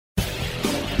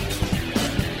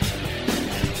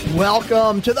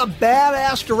Welcome to the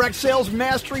Badass Direct Sales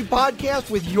Mastery Podcast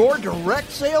with your direct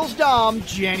sales dom,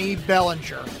 Jenny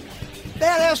Bellinger.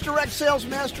 Badass Direct Sales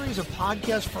Mastery is a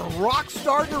podcast for rock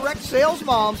star direct sales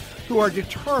moms who are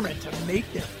determined to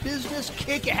make their business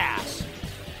kick ass.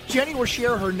 Jenny will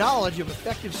share her knowledge of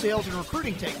effective sales and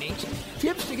recruiting techniques,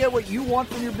 tips to get what you want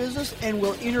from your business, and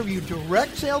will interview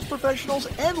direct sales professionals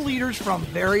and leaders from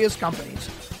various companies.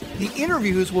 The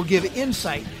interviews will give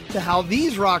insight to how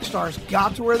these rock stars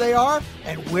got to where they are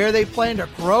and where they plan to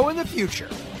grow in the future.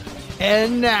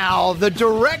 And now, the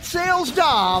direct sales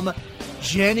dom,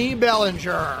 Jenny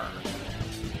Bellinger.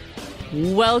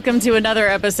 Welcome to another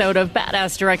episode of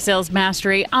Badass Direct Sales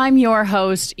Mastery. I'm your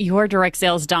host, your direct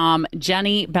sales dom,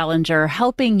 Jenny Bellinger,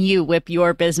 helping you whip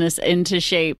your business into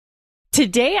shape.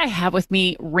 Today, I have with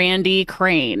me Randy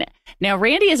Crane. Now,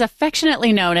 Randy is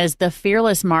affectionately known as the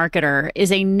Fearless Marketer,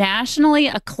 is a nationally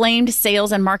acclaimed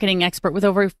sales and marketing expert with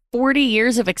over 40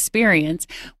 years of experience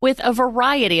with a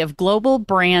variety of global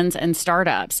brands and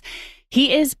startups.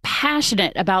 He is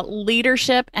passionate about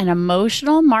leadership and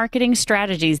emotional marketing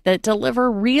strategies that deliver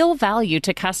real value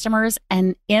to customers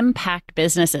and impact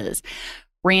businesses.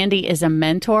 Randy is a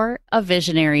mentor, a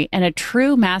visionary, and a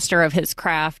true master of his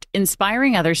craft,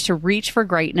 inspiring others to reach for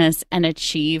greatness and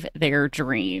achieve their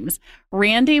dreams.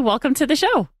 Randy, welcome to the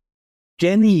show.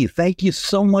 Jenny, thank you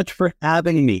so much for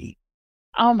having me.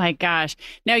 Oh my gosh.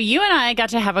 Now, you and I got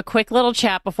to have a quick little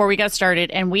chat before we got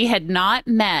started, and we had not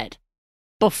met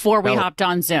before we hopped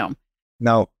on Zoom.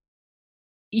 No.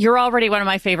 You're already one of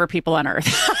my favorite people on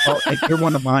earth. Oh, you're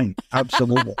one of mine.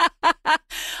 Absolutely.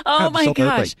 My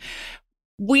gosh.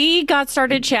 We got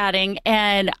started chatting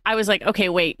and I was like, okay,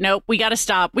 wait, nope, we got to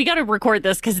stop. We got to record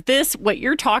this because what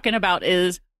you're talking about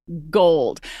is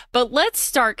gold. But let's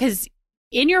start because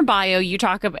in your bio,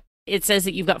 it says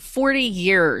that you've got 40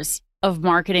 years of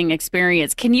marketing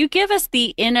experience. Can you give us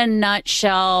the in a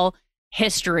nutshell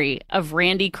history of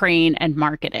Randy Crane and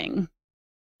marketing?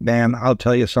 Man, I'll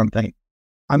tell you something.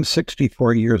 I'm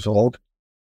 64 years old.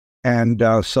 And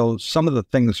so some of the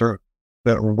things that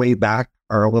are way back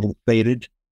are a little faded.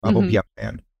 I hope you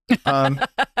understand.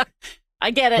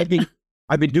 I get it.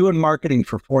 I've been doing marketing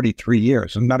for 43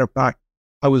 years. As a matter of fact,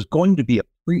 I was going to be a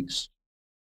priest.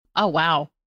 Oh, wow.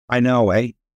 I know, eh?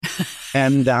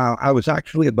 And I was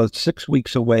actually about 6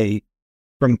 weeks away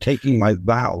from taking my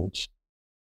vows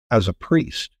as a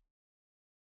priest.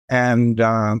 And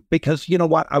because, you know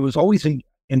what, I was always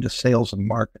into sales and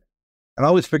marketing. And I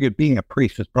always figured being a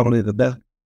priest is probably the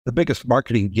biggest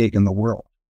marketing gig in the world.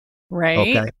 Right.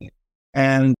 Okay.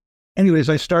 And anyways,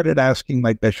 I started asking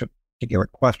my bishop particular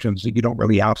questions that you don't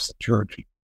really ask the church.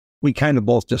 We kind of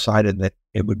both decided that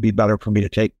it would be better for me to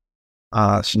take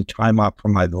some time off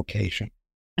from my vocation.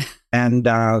 And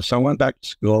so I went back to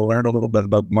school, learned a little bit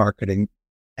about marketing,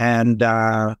 and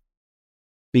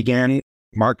began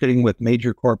marketing with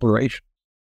major corporations.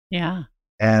 Yeah.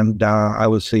 And I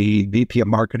was the VP of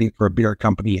marketing for a beer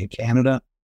company in Canada,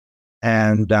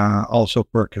 and also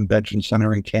for a convention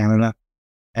center in Canada.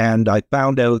 And I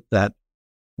found out that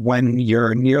when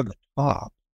you're near the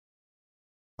top,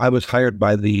 I was hired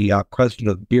by the president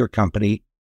of the beer company,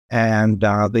 and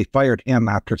they fired him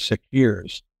after 6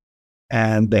 years.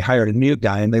 And they hired a new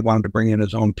guy, and they wanted to bring in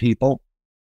his own people.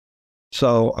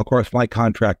 So, of course, my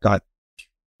contract got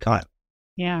cut.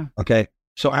 Yeah. Okay.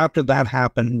 So after that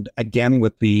happened again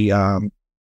with the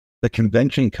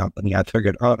convention company, I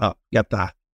figured, oh, get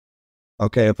that.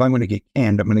 Okay, if I'm going to get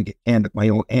canned, I'm going to get canned at my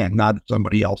own end, not at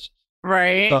somebody else's.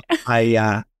 Right. So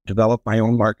I developed my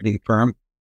own marketing firm.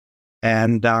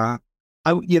 And,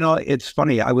 it's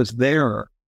funny. I was there,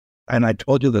 and I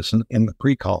told you this in the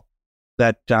pre-call,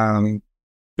 that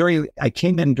I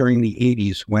came in during the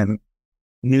 80s when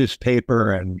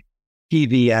newspaper and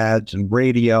TV ads and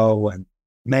radio and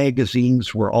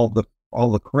magazines were all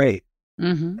the craze.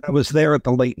 Mm-hmm. I was there at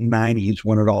the late 90s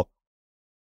when it all.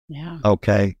 Yeah.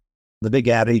 Okay. The big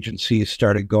ad agencies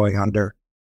started going under,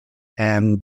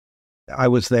 and I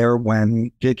was there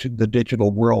when the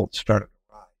digital world started to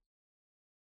rise.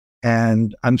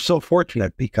 And I'm so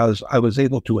fortunate because I was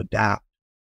able to adapt.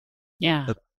 Yeah.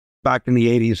 Back in the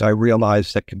 80s, I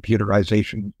realized that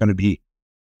computerization was going to be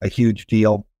a huge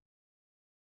deal.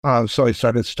 So I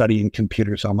started studying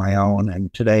computers on my own,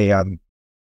 and today I'm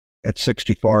at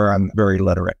 64. I'm very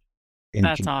literate.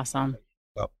 That's awesome.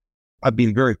 So I've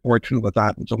been very fortunate with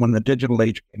that. And so when the digital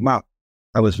age came up,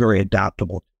 I was very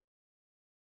adaptable.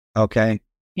 Okay.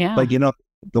 Yeah. But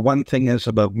the one thing is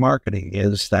about marketing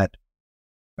is that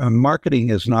marketing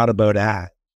is not about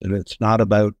ads, and it's not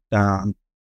about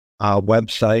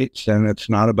websites, and it's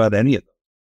not about any of them.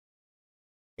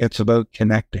 It's about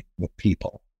connecting with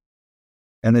people.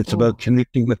 And it's about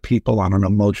connecting with people on an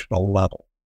emotional level.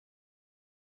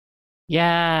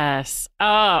 Yes.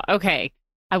 Oh, okay.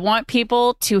 I want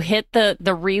people to hit the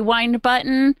rewind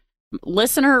button.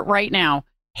 Listener, right now,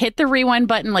 hit the rewind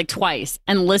button like twice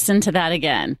and listen to that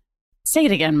again. Say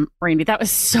it again, Randy. That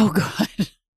was so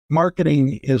good.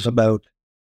 Marketing is about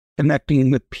connecting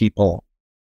with people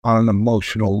on an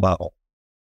emotional level.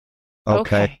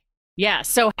 Okay. Yeah.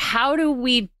 So how do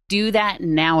we do that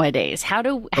nowadays? How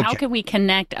can we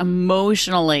connect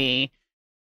emotionally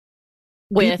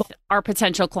with our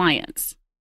potential clients?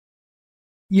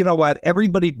 You know what?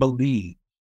 Everybody believes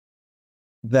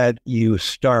that you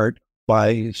start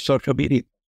by social media.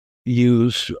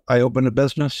 I open a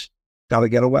business, got to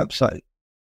get a website.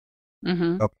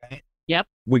 Mm-hmm. Okay. Yep.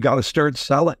 We got to start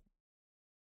selling.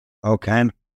 Okay.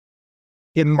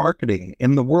 In marketing,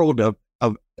 in the world of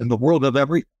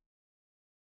everything.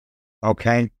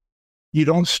 Okay. You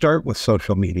don't start with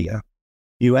social media.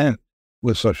 You end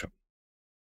with social.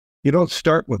 You don't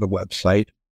start with a website.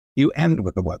 You end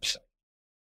with a website.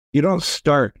 You don't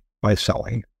start by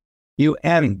selling. You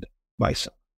end by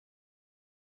selling.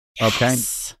 Okay.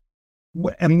 Yes.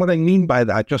 And what I mean by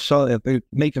that, just so that they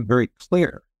make it very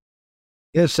clear,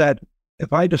 is that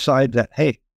if I decide that,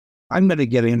 hey, I'm going to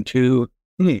get into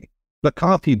the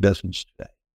coffee business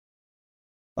today.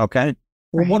 Okay.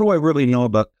 Well, what do I really know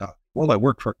about coffee? Well, I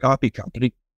work for a coffee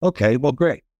company. Okay. Well,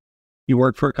 great. You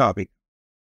work for a coffee.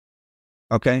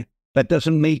 Okay. That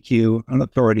doesn't make you an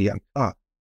authority on coffee.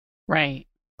 Right.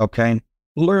 Okay.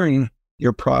 Learn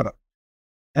your product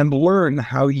and learn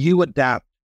how you adapt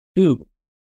to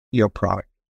your product.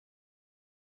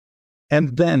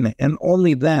 And then, and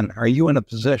only then, are you in a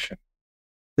position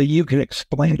that you can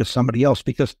explain to somebody else.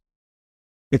 Because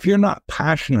if you're not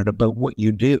passionate about what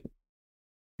you do,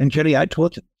 and Jenny, I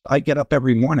told you, I get up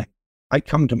every morning. I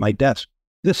come to my desk.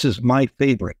 This is my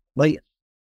favorite place.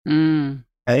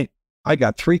 Okay? I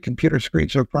got 3 computer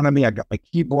screens in front of me. I got my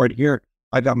keyboard here.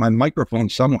 I got my microphone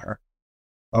somewhere.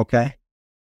 Okay?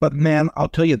 But man, I'll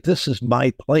tell you, this is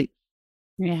my place.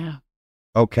 Yeah.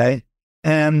 Okay?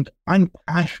 And I'm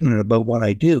passionate about what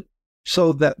I do,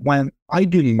 so that when I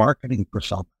do marketing for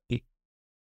somebody,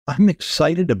 I'm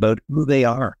excited about who they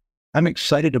are. I'm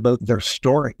excited about their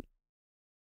story.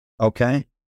 Okay?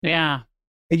 Yeah.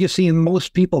 And you see,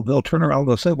 most people, they'll turn around and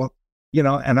they'll say, well, you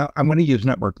know, and I'm going to use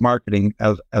network marketing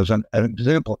as an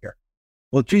example here.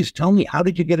 Well, geez, tell me, how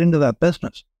did you get into that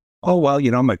business? Oh, well,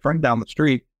 you know, my friend down the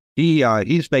street,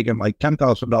 he's making like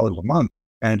 $10,000 a month,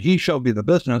 and he showed me the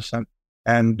business,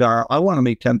 and I want to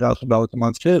make $10,000 a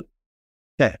month too.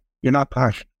 Okay, you're not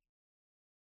passionate.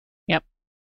 Yep.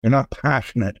 You're not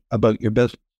passionate about your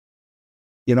business.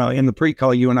 You know, in the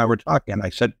pre-call, you and I were talking. I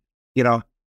said, you know,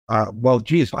 well,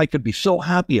 geez, I could be so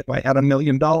happy if I had $1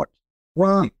 million.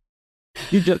 Wrong.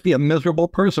 You'd just be a miserable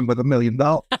person with $1 million.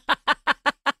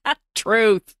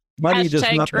 Truth. Money does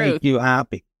not make you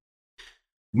happy.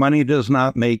 Money does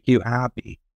not make you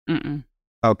happy. Mm-mm.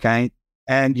 Okay.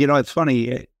 And, you know, it's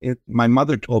funny. My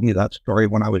mother told me that story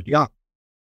when I was young,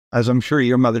 as I'm sure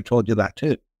your mother told you that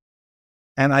too.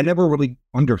 And I never really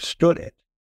understood it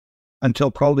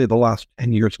until probably the last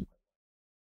 10 years.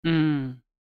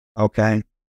 Okay.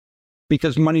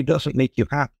 Because money doesn't make you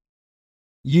happy.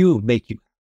 You make you happy.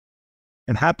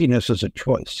 And happiness is a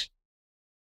choice.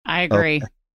 I agree. Okay.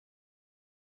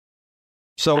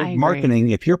 So marketing,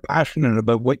 if you're passionate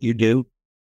about what you do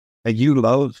and you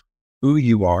love who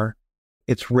you are,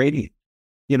 it's radiant.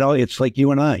 You know, it's like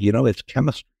you and I, you know, it's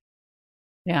chemistry.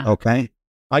 Yeah. Okay.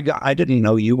 I didn't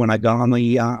know you when I got on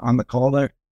the call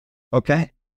there.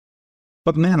 Okay.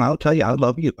 But man, I'll tell you, I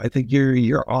love you. I think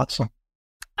you're awesome.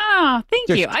 Oh, thank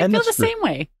you. I feel the same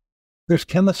way. There's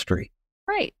chemistry.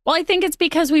 Right. Well, I think it's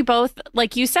because we both,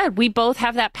 like you said, we both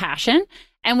have that passion,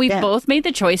 and we've both made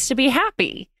the choice to be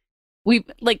happy.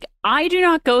 I do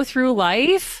not go through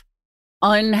life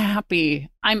unhappy.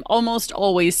 I'm almost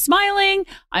always smiling.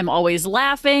 I'm always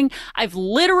laughing. I've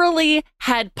literally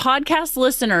had podcast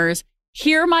listeners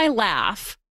hear my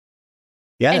laugh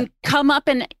and come up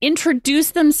and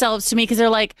introduce themselves to me because they're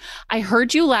like, I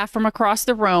heard you laugh from across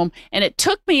the room, and it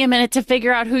took me a minute to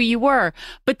figure out who you were.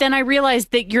 But then I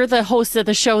realized that you're the host of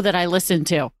the show that I listen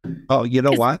to. Oh, you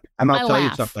know what? And I'll tell you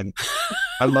something.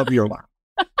 I love your laugh.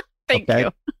 Thank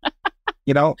you.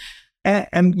 You know,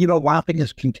 and you know, laughing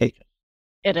is contagious.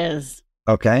 It is.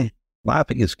 Okay.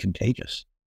 Laughing is contagious.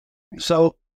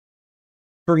 So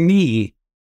for me,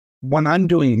 when I'm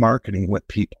doing marketing with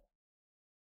people,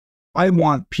 I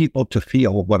want people to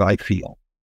feel what I feel.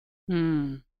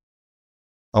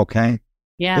 Okay.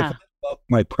 Yeah. If I love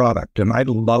my product and I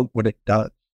love what it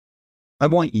does, I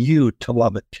want you to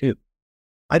love it too.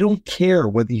 I don't care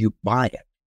whether you buy it.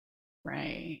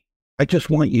 Right. I just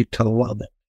want you to love it.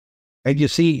 And you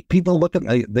see, people look at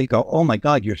me, they go, oh my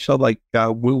God, you're so like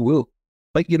woo woo.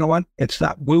 But you know what? It's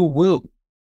that woo woo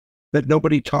that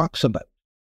nobody talks about.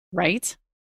 Right.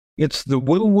 It's the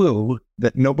woo woo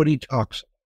that nobody talks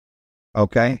about.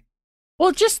 Okay.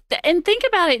 Well, and think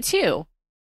about it too.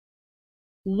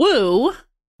 Woo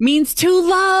means to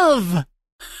love.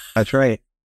 That's right.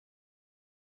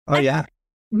 Oh, yeah.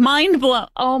 Mind blown.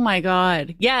 Oh my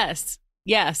God. Yes.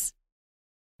 Yes.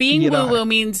 Being woo woo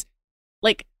means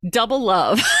like double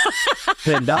love.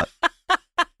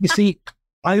 You see,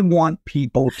 I want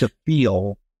people to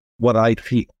feel what I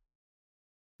feel.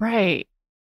 Right.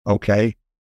 Okay.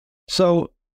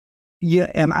 So,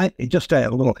 yeah. And I just to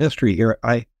add a little history here.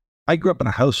 I grew up in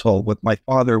a household with my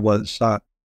father was,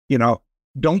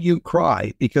 don't you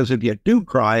cry, because if you do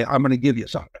cry, I'm going to give you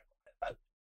something.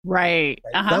 Right.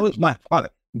 Uh-huh. That was my father.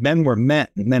 Men were men.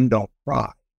 Men don't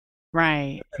cry.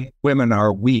 Right. And women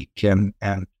are weak. And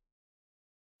I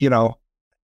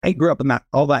grew up in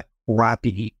all that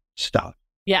crappy stuff.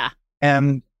 Yeah.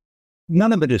 And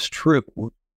none of it is true.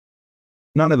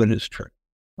 None of it is true.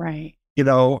 Right.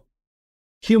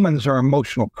 Humans are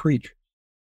emotional creatures.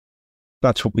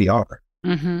 That's what we are.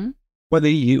 Mm-hmm. Whether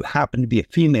you happen to be a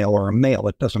female or a male,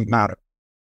 it doesn't matter.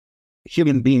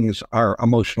 Human beings are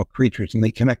emotional creatures, and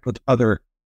they connect with other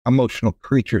emotional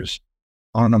creatures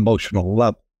on an emotional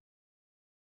level.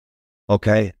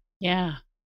 Okay? Yeah.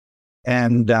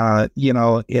 And,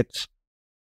 it's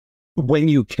when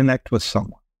you connect with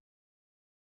someone,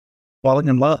 falling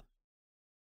in love.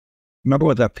 Remember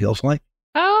what that feels like?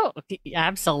 Oh,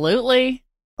 absolutely.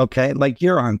 Okay? Like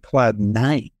you're on cloud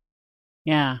 9.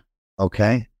 Yeah.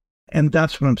 Okay? And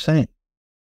that's what I'm saying.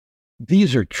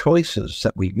 These are choices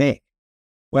that we make.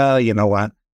 Well, you know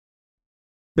what?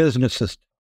 Businesses,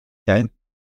 okay?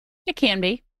 It can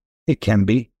be. It can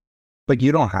be, but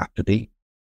you don't have to be.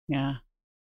 Yeah.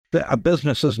 A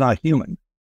business is not human.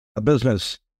 A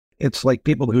business, it's like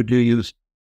people who do use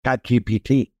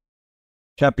ChatGPT.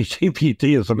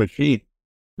 ChatGPT is a machine.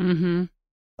 Mm-hmm.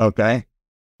 Okay?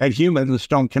 And humans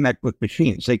don't connect with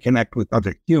machines. They connect with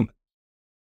other humans.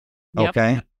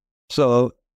 Okay? Yep.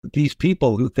 So these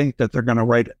people who think that they're going to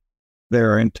write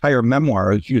their entire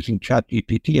memoirs using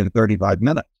ChatGPT in 35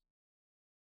 minutes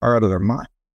are out of their mind.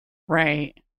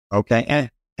 Right. Okay.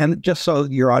 And just so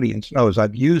your audience knows,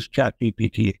 I've used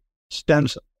ChatGPT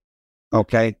extensively.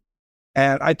 Okay.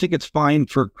 And I think it's fine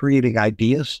for creating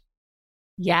ideas.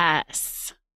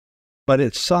 Yes. But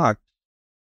it sucks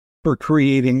for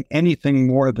creating anything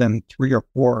more than 300 or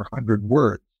 400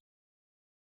 words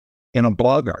in a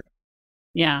blog article.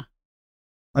 Yeah.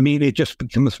 I mean, it just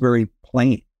becomes very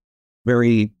plain,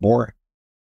 very boring.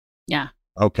 Yeah.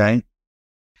 Okay.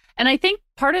 And I think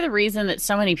part of the reason that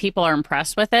so many people are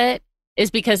impressed with it is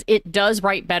because it does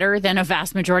write better than a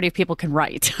vast majority of people can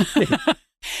write. Okay,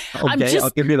 I'll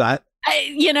give you that.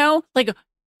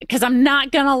 Because I'm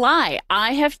not going to lie.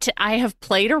 I have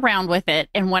played around with it.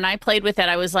 And when I played with it,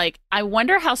 I was like, I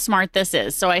wonder how smart this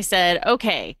is. So I said,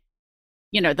 okay,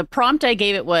 the prompt I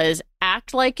gave it was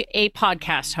act like a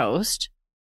podcast host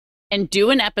and do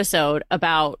an episode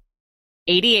about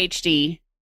ADHD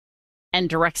and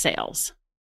direct sales.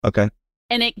 Okay.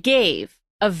 And it gave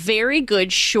a very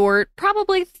good short,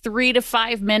 probably 3 to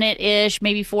 5 minute-ish,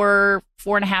 maybe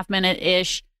 4.5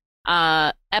 minute-ish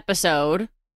episode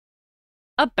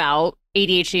about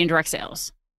ADHD and direct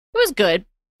sales. It was good,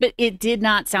 but it did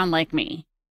not sound like me.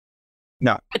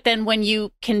 No. But then when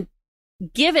you can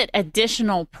give it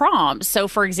additional prompts, so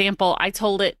for example, I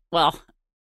told it,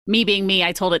 me being me,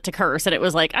 I told it to curse, and it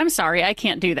was like, I'm sorry, I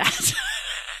can't do that.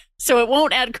 So it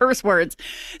won't add curse words.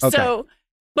 Okay. So,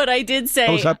 but I did say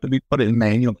those have to be put in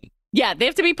manually. Yeah, they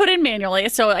have to be put in manually.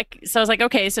 So I was like,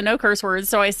 okay, so no curse words.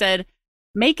 So I said,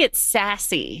 make it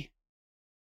sassy.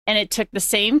 And it took the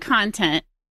same content,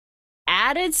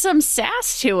 added some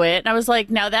sass to it. And I was like,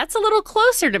 now that's a little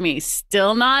closer to me.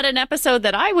 Still not an episode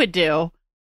that I would do,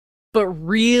 but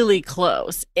really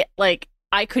close.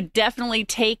 I could definitely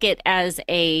take it as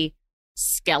a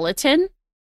skeleton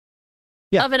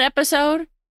of an episode.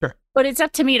 Sure. But it's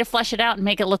up to me to flesh it out and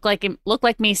make it look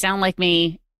like me, sound like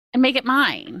me, and make it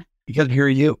mine. Because you're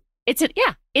you. It's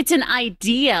an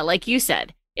idea, like you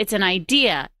said. It's an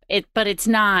idea, but it's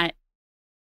not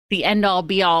the end all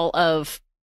be all of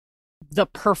the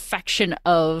perfection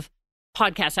of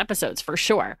podcast episodes, for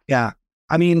sure. Yeah.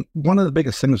 I mean, one of the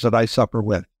biggest things that I suffer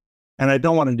with, and I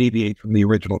don't want to deviate from the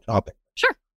original topic.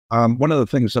 Sure. One of the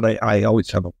things that I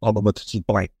always have a problem with is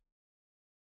blank.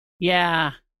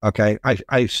 Yeah. Okay.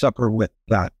 I suffer with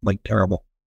that like terrible.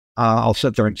 I'll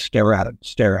sit there and stare at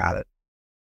it.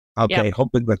 Okay. Yep.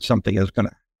 Hoping that something is going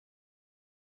to.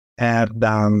 And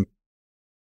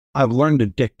I've learned to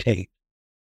dictate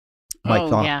my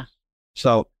thoughts. Yeah.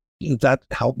 So that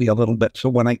helped me a little bit. So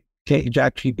when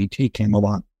ChatGPT came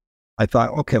along, I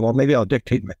thought, okay, well, maybe I'll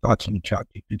dictate my thoughts in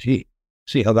ChatGPT,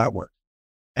 see how that works.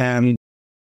 And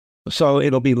so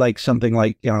it'll be like something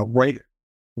like,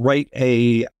 write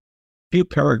a few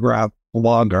paragraph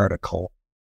blog article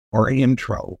or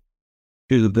intro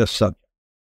to this subject.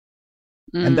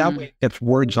 And that way it's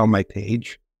words on my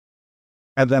page.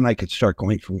 And then I could start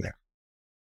going from there.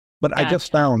 But I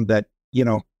just found that,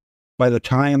 by the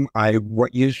time I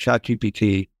use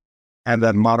ChatGPT and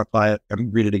then modify it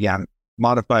and read it again,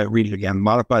 modify it, read it again,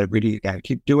 modify it, read it again,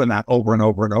 keep doing that over and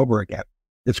over and over again,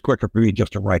 it's quicker for me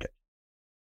just to write it.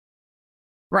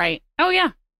 Right. Oh,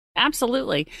 yeah,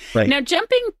 absolutely. Right. Now,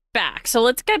 jumping back. So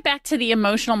let's get back to the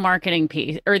emotional marketing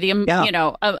piece, or the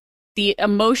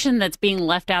emotion that's being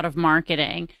left out of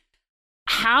marketing.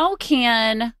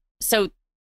 So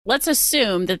let's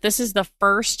assume that this is the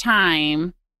first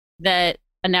time that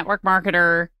a network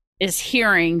marketer is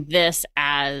hearing this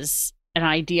as an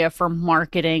idea for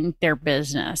marketing their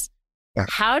business. Yeah.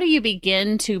 How do you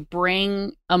begin to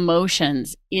bring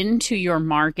emotions into your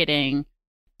marketing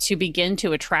to begin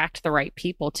to attract the right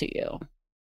people to you?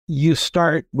 You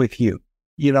start with you.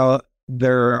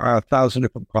 There are 1,000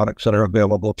 different products that are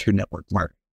available through network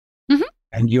marketing. Mm-hmm.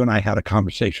 And you and I had a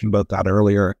conversation about that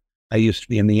earlier. I used to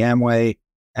be in the Amway,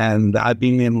 and I've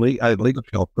been in legal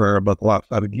field for about the last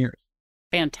 7 years.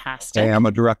 Fantastic. I'm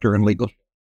a director in legal.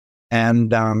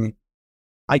 And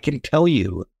I can tell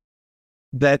you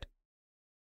that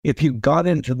if you got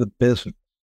into the business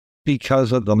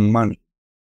because of the money,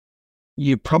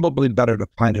 you probably better to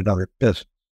find another business.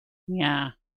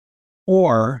 Yeah.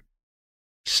 Or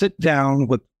sit down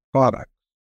with products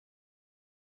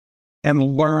and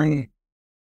learn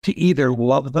to either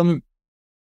love them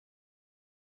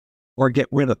or get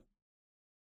rid of them.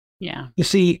 Yeah. You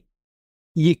see,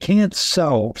 you can't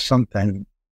sell something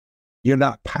you're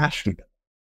not passionate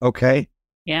about, okay?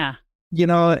 Yeah.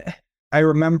 I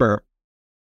remember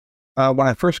when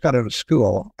I first got out of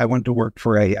school, I went to work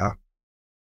for a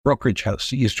brokerage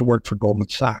house. I used to work for Goldman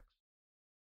Sachs.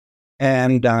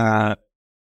 And I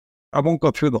won't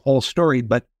go through the whole story,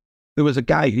 but there was a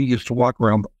guy who used to walk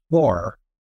around the floor,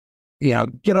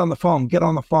 get on the phone, get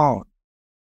on the phone.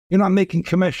 You're not making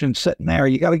commission sitting there.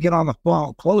 You got to get on the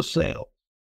phone, close sales.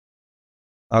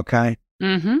 Okay.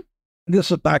 Mm-hmm. This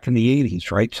is back in the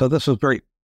 80s, right? So this was very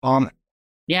common.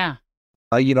 Yeah.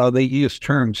 They use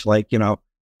terms like,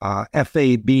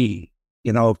 FAB,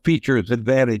 features,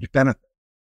 advantage, benefit,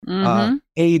 Mm-hmm.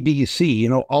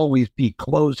 ABC, always be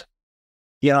closing,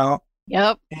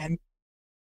 Yep. and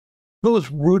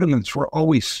those rudiments were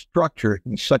always structured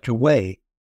in such a way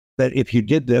that if you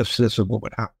did this, this is what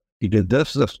would happen. If you did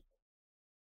this.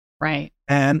 Right.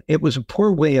 And it was a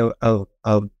poor way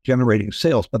of generating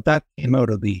sales, but that came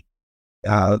out of the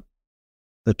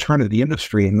turn of the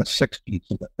industry in the 60s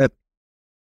and the 50s.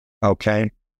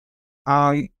 Okay.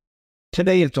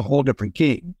 Today it's a whole different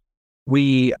game.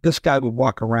 This guy would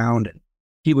walk around and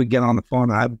he would get on the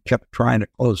phone and I kept trying to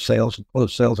close sales.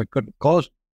 I couldn't close.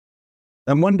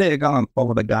 And one day I got on the phone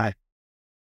with a guy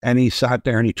and he sat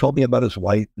there and he told me about his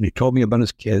wife and he told me about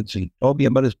his kids. And he told me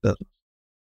about his business.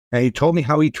 And he told me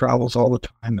how he travels all the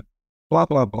time and blah,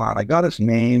 blah, blah. I got his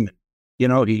name.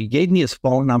 He gave me his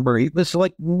phone number. He was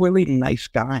like a really nice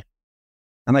guy.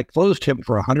 And I closed him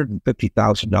for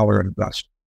 $150,000 investment.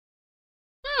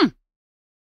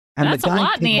 And that's the guy a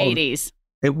lot in the 80s.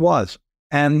 It was.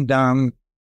 And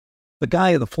the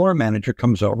guy, the floor manager,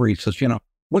 comes over. He says,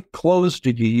 what clothes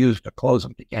did you use to close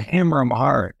them? Did you hammer them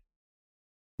hard?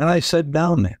 And I said,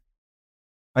 no, man.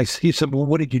 He said, well,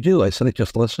 what did you do? I said, I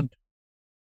just listened.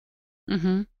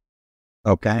 Mm-hmm.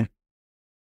 Okay.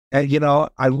 And,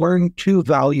 I learned two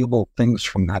valuable things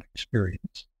from that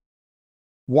experience.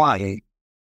 Why?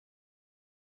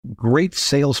 Great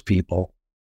salespeople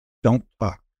don't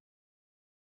talk.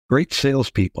 Great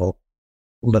salespeople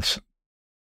listen.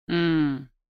 Mm.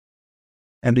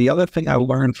 And the other thing I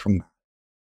learned from that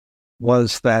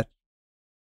was that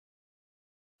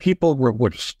people would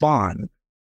respond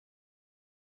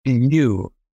to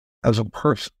you as a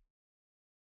person,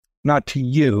 not to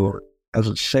you as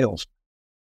a salesman.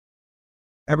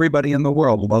 Everybody in the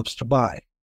world loves to buy,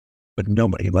 but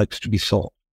nobody likes to be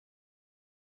sold.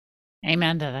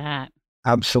 Amen to that.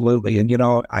 Absolutely. And,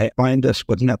 I find this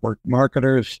with network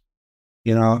marketers,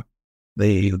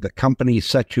 the company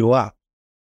set you up.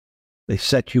 They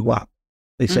set you up.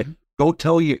 They say, go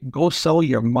sell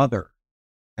your mother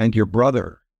and your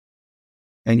brother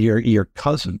and your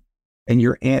cousin and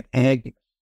your Aunt Agnes.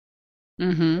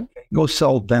 Mm-hmm. Go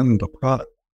sell them the product.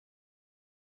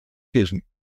 excuse me,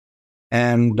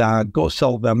 and go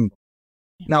sell them.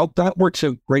 Now, that works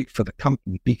out great for the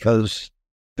company because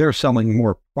they're selling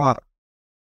more product.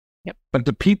 Yep. But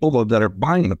the people that are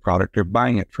buying the product are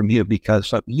buying it from you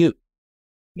because of you.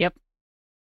 Yep.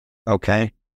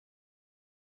 Okay.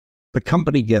 The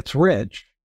company gets rich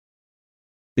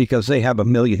because they have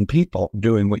 1 million people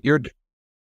doing what you're doing.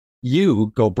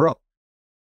 You go broke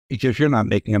because you're not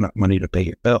making enough money to pay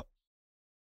your bill.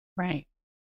 Right.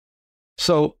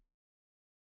 So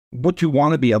what you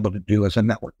want to be able to do as a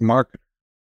network marketer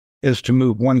is to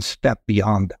move one step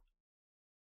beyond that.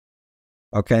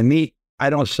 Okay. I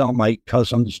don't sell my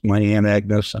cousins, my Aunt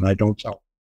Agnes, and I don't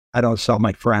sell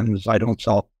my friends. I don't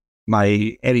sell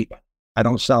anybody. I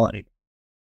don't sell anything.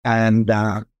 And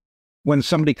when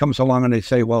somebody comes along and they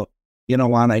say, well, you know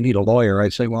what, I need a lawyer. I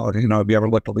say, well, you know, have you ever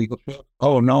looked at Legal Shield?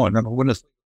 Oh, no, I never.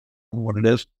 What it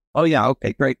is? Oh, yeah,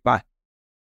 okay, great, bye.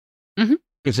 Mm-hmm.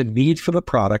 There's a need for the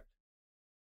product.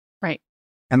 Right.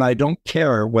 And I don't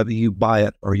care whether you buy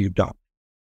it or you don't.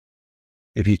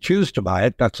 If you choose to buy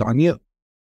it, that's on you.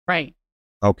 Right.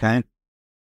 Okay.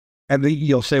 And then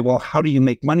you'll say, well, how do you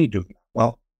make money doing that?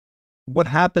 Well, what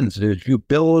happens is you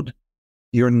build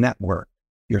your network,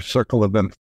 your circle of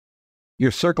influence.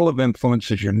 Your circle of influence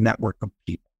is your network of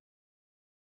people.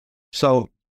 So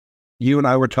you and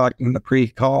I were talking in the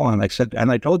pre-call, and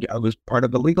I told you I was part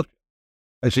of the Legal Shield.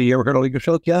 I said, you ever heard of Legal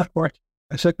Shield? Yeah, of course.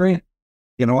 I said, great.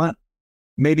 You know what?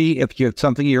 Maybe if you have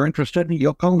something you're interested in,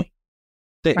 you'll call me.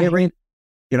 Say, hey, Rain,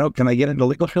 you know, can I get into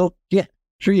Legal Shield? Yeah,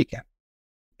 sure you can.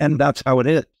 And that's how it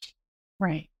is.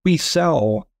 Right. We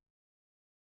sell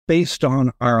based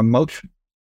on our emotion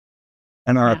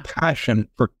and our passion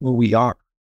for who we are.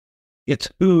 It's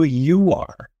who you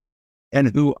are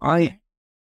and who I am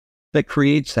that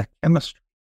creates that chemistry.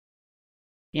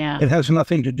 Yeah. It has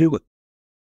nothing to do with it.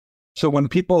 So when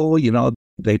people, you know,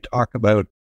 they talk about,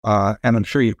 and I'm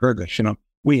sure you've heard this, you know,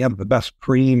 we have the best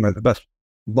cream or the best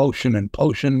lotion and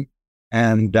potion.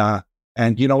 And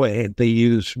you know, they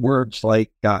use words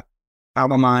like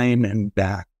alamine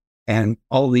and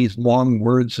all these long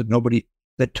words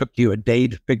that took you a day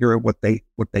to figure out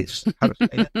how to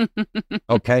say it.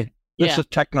 Okay. This is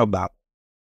technobabble.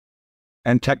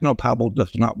 And technobabble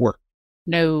does not work.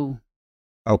 No.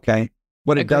 Okay.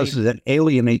 What Agreed. It does is it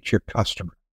alienates your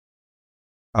customer.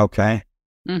 Okay.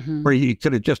 Mm-hmm. Where you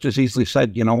could have just as easily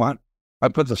said, you know what? I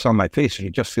put this on my face and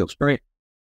it just feels great.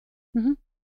 Mm-hmm.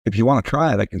 If you want to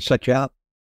try it, I can set you up.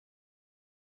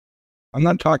 I'm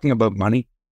not talking about money.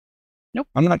 Nope.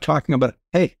 I'm not talking about,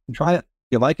 hey, try it.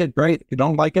 You like it? Great. If you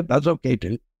don't like it, that's okay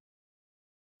too.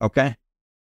 Okay.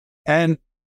 And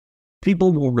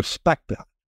people will respect that.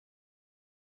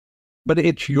 But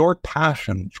it's your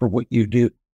passion for what you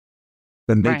do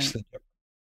that makes the difference.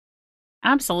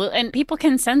 Absolutely. And people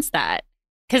can sense that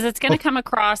because it's going to come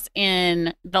across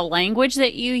in the language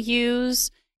that you use.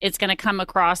 It's going to come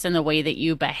across in the way that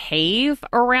you behave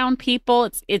around people.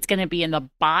 It's going to be in the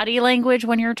body language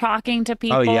when you're talking to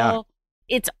people. Oh, yeah.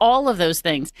 It's all of those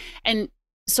things. And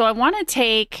so I want to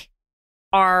take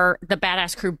the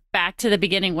Badass Crew back to the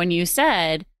beginning when you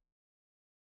said,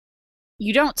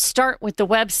 you don't start with the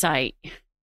website.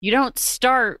 You don't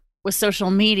start with social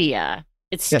media.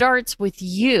 It starts with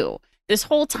you. This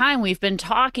whole time we've been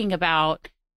talking about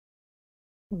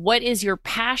what is your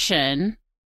passion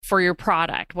for your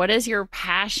product? What is your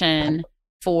passion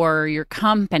for your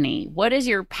company? What is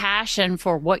your passion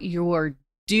for what you're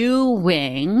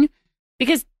doing?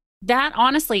 Because that,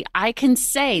 honestly, I can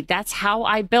say that's how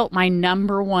I built my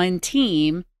number one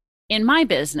team in my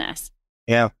business.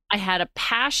 Yeah. I had a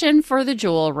passion for the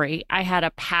jewelry. I had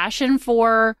a passion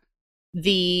for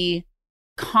the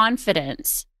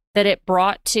confidence that it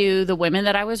brought to the women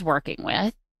that I was working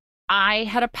with. I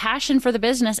had a passion for the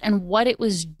business and what it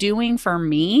was doing for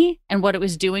me and what it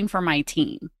was doing for my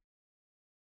team.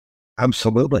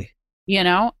 Absolutely. You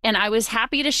know, and I was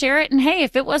happy to share it. And hey,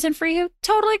 if it wasn't for you,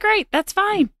 totally great. That's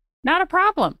fine. Not a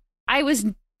problem. I was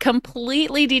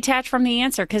completely detached from the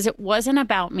answer because it wasn't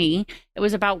about me. It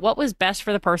was about what was best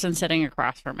for the person sitting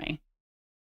across from me.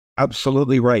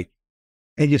 Absolutely right.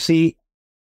 And you see,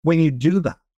 when you do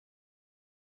that,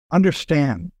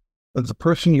 understand that the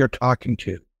person you're talking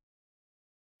to,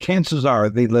 chances are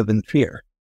they live in fear.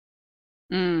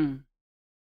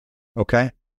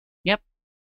 Okay? Yep.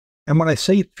 And when I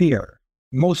say fear,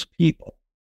 most people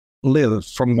live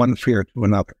from one fear to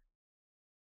another.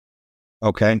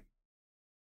 Okay?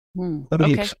 Let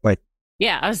me explain.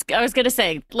 Yeah, I was going to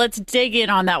say, let's dig in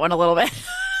on that one a little bit.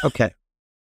 Okay.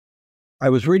 I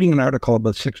was reading an article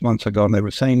about 6 months ago, and they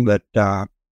were saying that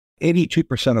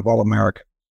 82% of all Americans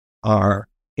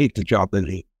hate the job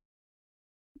they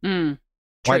do.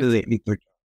 Why do they hate their job?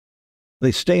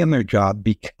 They stay in their job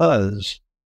because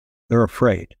they're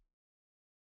afraid.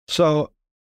 So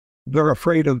they're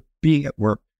afraid of being at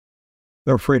work.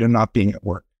 They're afraid of not being at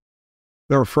work.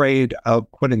 They're afraid of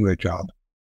quitting their job.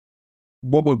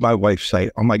 What would my wife say?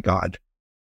 Oh my God.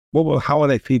 How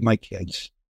would I feed my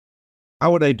kids?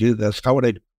 How would I do this?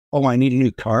 Oh, I need a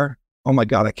new car. Oh my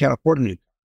God, I can't afford a new car.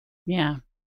 Yeah.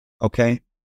 Okay.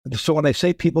 So when I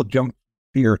say people jump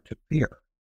fear to fear,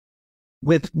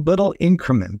 with little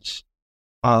increments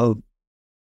of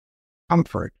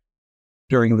comfort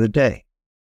during the day,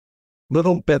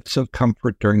 little bits of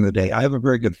comfort during the day. I have a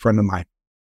very good friend of mine,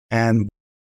 and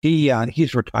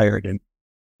he's retired, and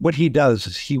what he does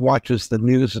is he watches the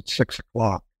news at 6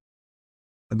 o'clock,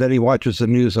 and then he watches the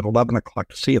news at 11 o'clock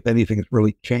to see if anything's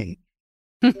really changed.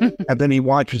 And then he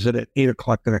watches it at 8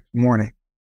 o'clock the next morning.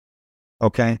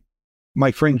 Okay.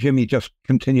 My friend Jimmy just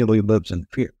continually lives in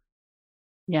fear.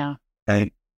 Yeah.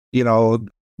 And,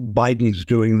 Biden's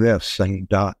doing this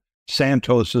and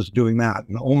Santos is doing that.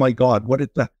 And oh my God, what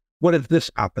if this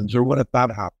happens or what if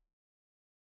that happens?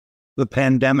 The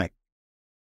pandemic.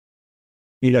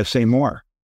 Need I say more?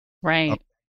 Right.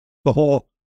 The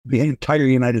entire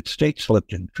United States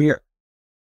lived in fear.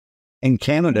 In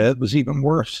Canada, it was even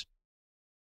worse.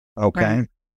 Okay. Right.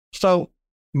 So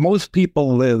most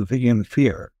people live in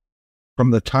fear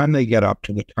from the time they get up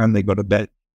to the time they go to bed,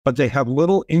 but they have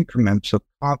little increments of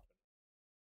confidence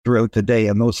throughout the day.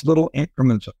 And those little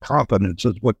increments of confidence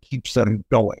is what keeps them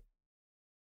going.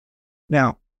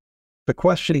 Now, the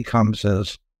question comes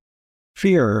is,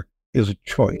 fear is a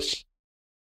choice.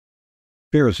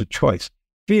 Fear is a choice.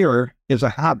 Fear is a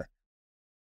habit.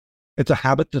 It's a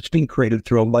habit that's been created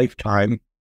through a lifetime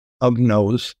of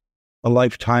no's, a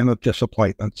lifetime of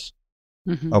disappointments.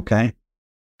 Mm-hmm. Okay?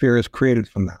 Fear is created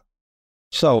from that.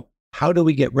 So how do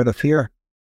we get rid of fear?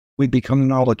 We become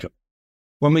knowledgeable.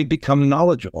 When we become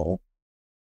knowledgeable,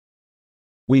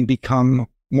 we become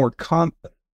more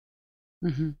confident.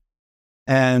 Mm-hmm.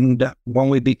 And when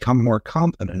we become more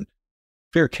confident,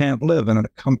 fear can't live in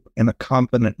a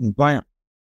confident environment.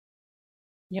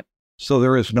 Yep. So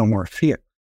there is no more fear.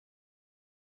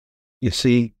 You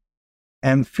see,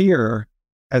 and fear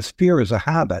is a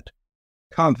habit,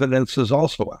 confidence is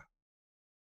also a habit.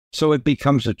 So it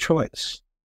becomes a choice.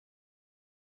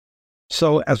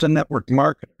 So as a network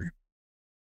marketer,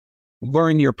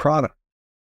 learn your product,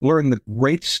 learn the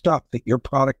great stuff that your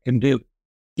product can do,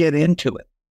 get into it,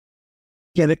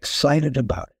 get excited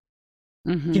about it,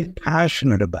 mm-hmm. get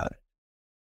passionate about it.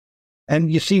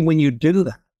 And you see, when you do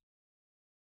that,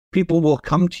 people will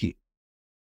come to you.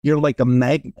 You're like a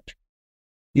magnet.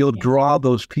 You'll draw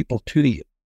those people to you.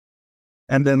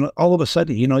 And then all of a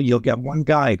sudden, you'll get one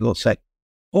guy who'll say,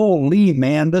 holy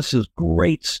man, this is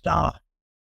great stuff.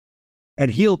 And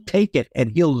he'll take it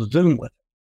and he'll zoom with it.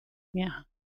 Yeah.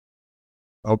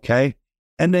 Okay.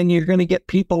 And then you're going to get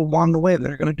people along the way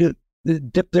that are going to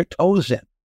dip their toes in.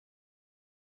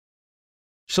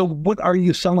 So what are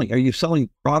you selling? Are you selling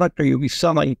product? Or are you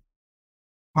selling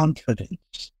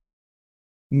confidence,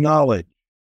 knowledge,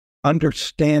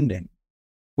 understanding,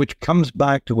 which comes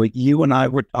back to what you and I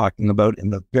were talking about in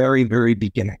the very, very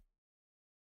beginning.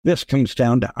 This comes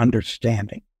down to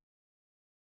understanding.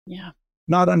 Yeah.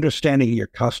 Not understanding your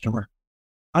customer,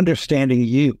 understanding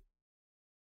you.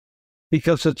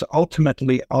 Because it's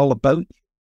ultimately all about you.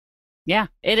 Yeah,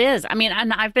 it is. I mean,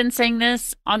 and I've been saying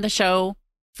this on the show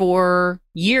for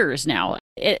years now.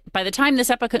 By the time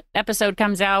this episode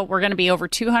comes out, we're going to be over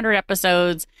 200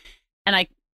 episodes. And I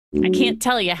can't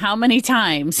tell you how many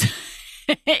times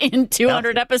in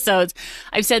 200 episodes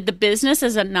I've said the business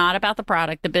is not about the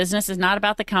product. The business is not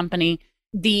about the company.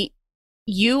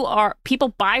 People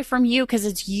buy from you because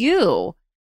it's you.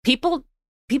 People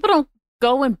don't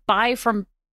go and buy from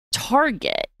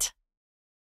Target.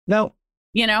 No.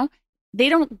 They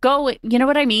don't go, you know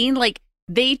what I mean? Like,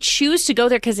 they choose to go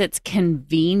there because it's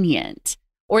convenient,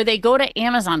 or they go to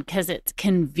Amazon because it's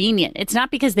convenient. It's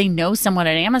not because they know someone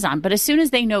at Amazon, but as soon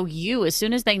as they know you, as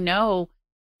soon as they know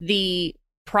the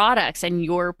products and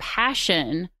your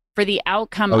passion for the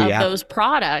outcome of those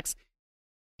products,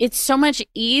 it's so much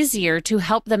easier to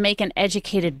help them make an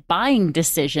educated buying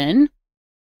decision.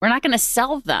 We're not going to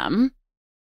sell them,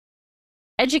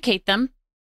 educate them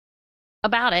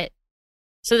about it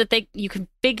so that you can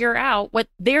figure out what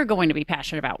they're going to be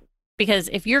passionate about. Because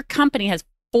if your company has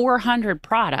 400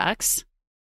 products,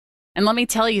 and let me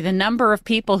tell you, the number of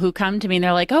people who come to me and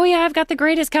they're like, oh yeah, I've got the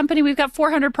greatest company. We've got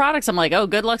 400 products. I'm like, oh,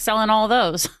 good luck selling all of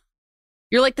those.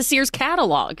 You're like the Sears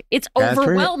catalog. It's That's right.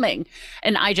 overwhelming.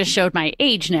 And I just showed my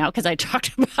age now because I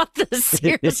talked about the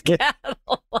Sears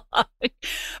catalog.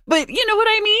 But you know what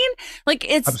I mean?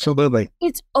 Like Absolutely.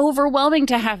 it's overwhelming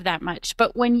to have that much.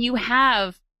 But when you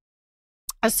have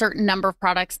a certain number of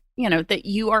products, you know, that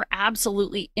you are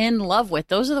absolutely in love with,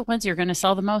 those are the ones you're going to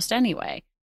sell the most anyway.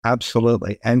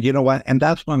 Absolutely. And you know what? And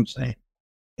that's what I'm saying,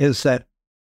 is that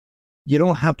you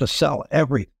don't have to sell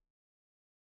everything.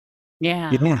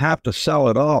 Yeah. You don't have to sell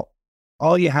it all.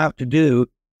 All you have to do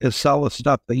is sell the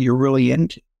stuff that you're really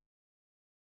into.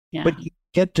 Yeah. But you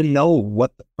get to know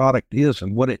what the product is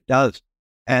and what it does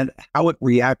and how it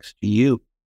reacts to you.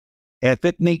 If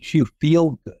it makes you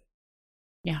feel good.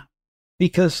 Yeah.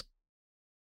 Because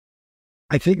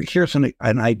I think here's an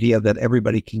idea that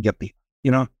everybody can get behind. You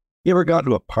know, you ever gone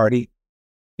to a party,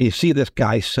 you see this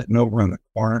guy sitting over in the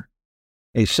corner,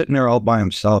 he's sitting there all by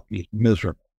himself, he's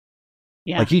miserable.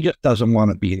 Yeah. Like he just doesn't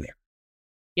want to be there.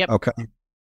 Yep. Okay.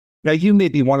 Now you may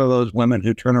be one of those women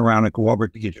who turn around and go over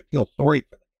because you feel sorry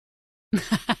for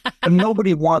them. And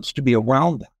nobody wants to be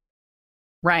around them.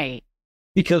 Right.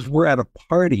 Because we're at a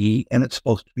party and it's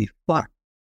supposed to be fun.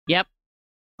 Yep.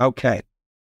 Okay.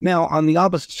 Now on the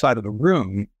opposite side of the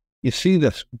room, you see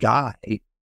this guy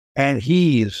and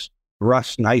he's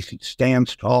dressed nice. He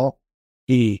stands tall.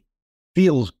 He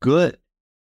feels good.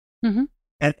 Mm-hmm.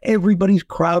 And everybody's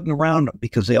crowding around him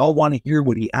because they all want to hear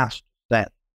what he has to say.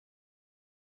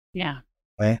 Yeah.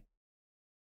 Okay?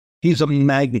 He's a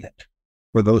magnet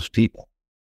for those people.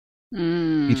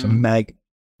 Mm. He's a magnet.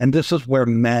 And this is where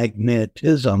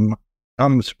magnetism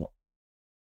comes from.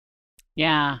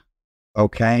 Yeah.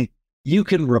 Okay? You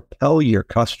can repel your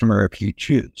customer if you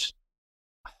choose.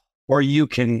 Or you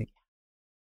can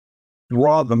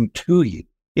draw them to you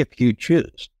if you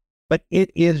choose. But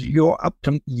it is up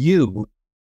to you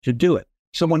to do it.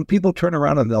 So when people turn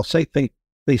around and they'll say things,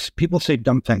 people say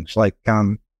dumb things like,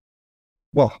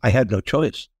 well, I had no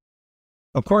choice.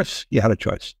 Of course you had a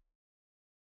choice.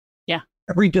 Yeah.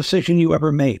 Every decision you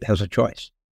ever made has a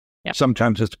choice. Yep.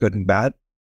 Sometimes it's good and bad.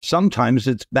 Sometimes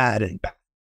it's bad and bad.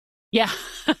 Yeah.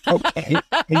 Okay.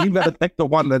 And you got to pick the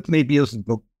one that maybe isn't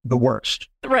the worst.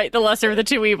 Right. The lesser of the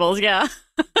two evils. Yeah.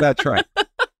 That's right.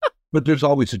 But there's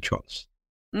always a choice.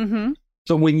 Mm-hmm.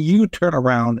 So when you turn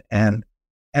around and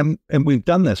we've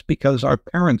done this because our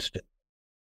parents did.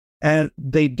 And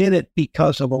they did it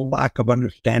because of a lack of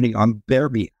understanding on their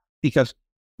behalf, because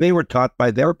they were taught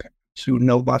by their parents who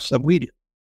know less than we do.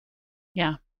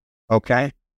 Yeah.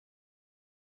 Okay.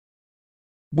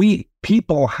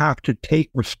 People have to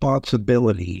take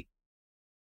responsibility,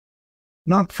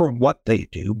 not for what they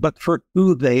do, but for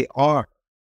who they are.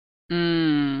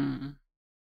 Mm.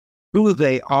 Who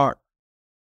they are.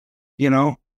 You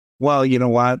know, well, you know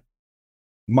what?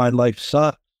 My life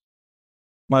sucks.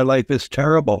 My life is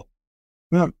terrible.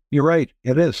 No, you're right.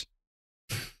 It is.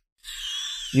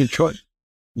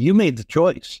 You made the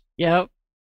choice. Yep.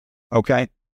 Okay.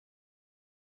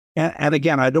 And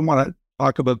again, I don't want to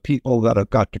talk about people that have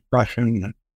got depression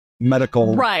and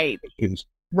medical issues.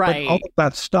 Right. But all of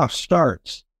that stuff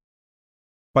starts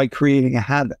by creating a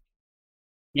habit.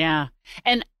 Yeah.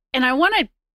 And I want to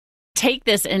take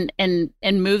this and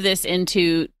move this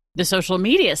into the social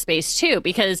media space too,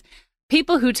 because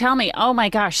people who tell me, oh my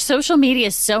gosh, social media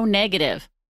is so negative.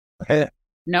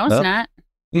 No, it's not.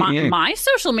 My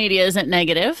social media isn't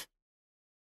negative.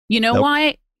 You know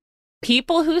why?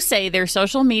 People who say their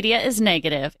social media is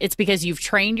negative, it's because you've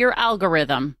trained your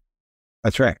algorithm.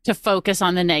 That's right. To focus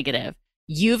on the negative.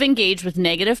 You've engaged with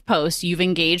negative posts. You've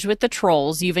engaged with the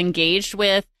trolls. You've engaged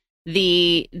with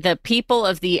the people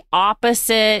of the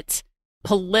opposite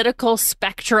political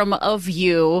spectrum of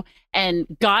you and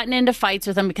gotten into fights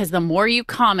with them, because the more you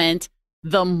comment,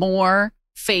 the more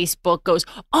Facebook goes,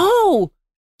 oh,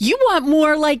 you want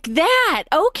more like that.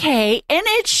 Okay. And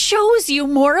it shows you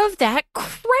more of that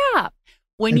crap.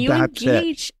 When you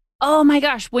engage, oh my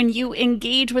gosh, when you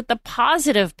engage with the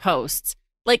positive posts,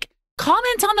 like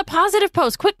comment on the positive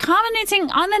posts, quit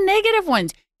commenting on the negative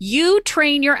ones. You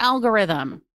train your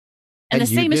algorithm. And the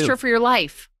same is true for your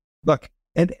life. Look,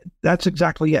 and that's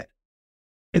exactly it.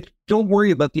 Don't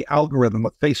worry about the algorithm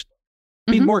of Facebook.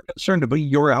 Be more concerned about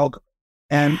your algorithm.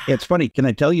 And it's funny. Can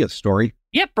I tell you a story?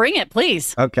 Yep, bring it,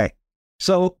 please. Okay.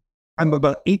 So I'm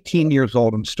about 18 years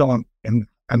old. I'm still in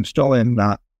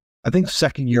I think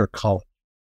second year of college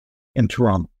in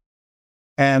Toronto.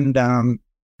 And a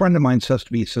friend of mine says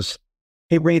to me, he says,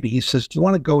 "Hey, Rady," he says, "do you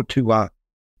want to go to an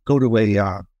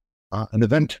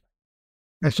event?"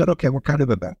 I said, "Okay, what kind of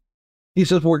event?" He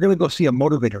says, "We're going to go see a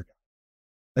motivator guy."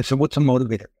 I said, "What's a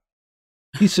motivator?"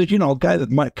 He said, "You know, a guy that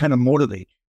might kind of motivate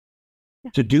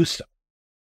you to do stuff."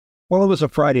 Well, it was a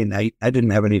Friday night. I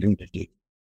didn't have anything to do.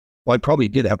 Well, I probably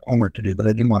did have homework to do, but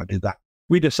I didn't want to do that.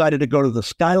 We decided to go to the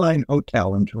Skyline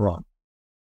Hotel in Toronto.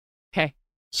 Okay.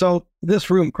 So this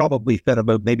room probably fit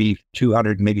about maybe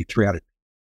 200, maybe 300.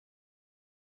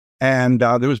 And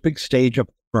there was a big stage up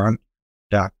front.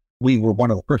 We were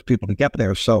one of the first people to get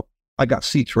there, so I got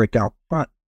seats right down front.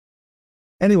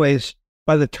 Anyways,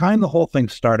 by the time the whole thing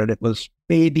started, it was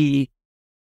maybe,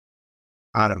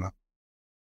 I don't know,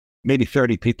 maybe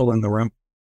 30 people in the room.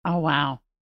 Oh, wow.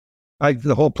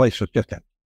 The whole place was just empty.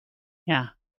 Yeah.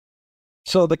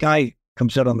 So the guy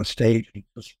comes out on the stage. He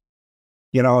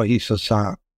says,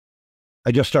 I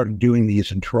just started doing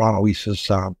these in Toronto. He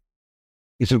said,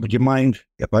 would you mind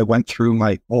if I went through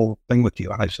my whole thing with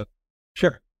you? And I said,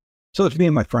 sure. So it's me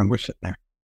and my friend. We're sitting there.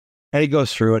 And he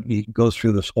goes through it. And he goes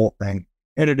through this whole thing,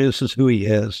 introduces who he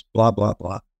is, blah, blah,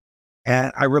 blah.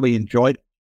 And I really enjoyed it.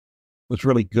 It was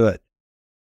really good.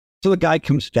 So the guy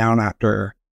comes down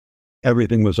after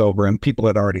everything was over and people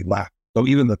had already left. So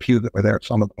even the few that were there,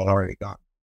 some of them had already gone.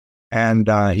 And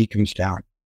he comes down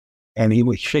and he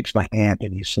shakes my hand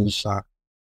and he says,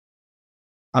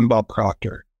 I'm Bob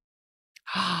Proctor.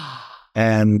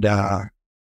 And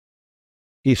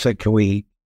he said,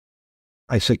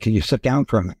 I said, can you sit down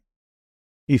for a minute?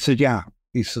 He said, yeah.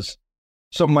 He says,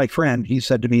 so my friend, he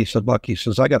said to me, he said, look, he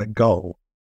says, I got to go.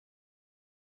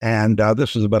 And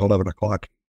this was about 11 o'clock.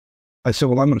 I said,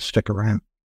 well, I'm going to stick around.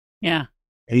 Yeah.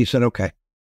 And he said, okay.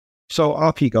 So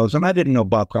off he goes. And I didn't know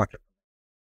Bob Proctor.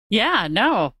 Yeah,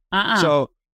 no.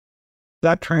 So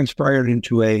that transpired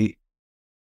into a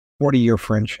 40-year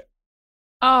friendship.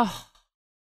 Oh.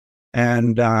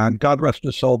 And God rest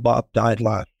his soul, Bob died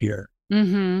last year.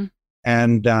 Mm-hmm.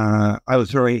 And I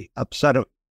was very upset,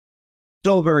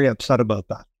 still very upset about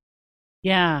that.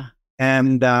 Yeah.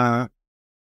 And, but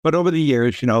over the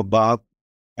years, Bob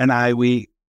and I, we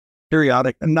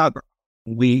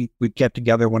get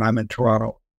together when I'm in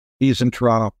Toronto. He's in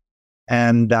Toronto.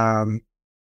 And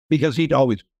because he'd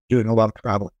always doing a lot of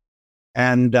traveling.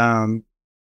 And,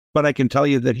 but I can tell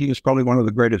you that he was probably one of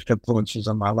the greatest influences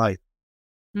in my life.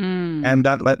 Mm. And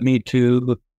that led me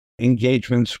to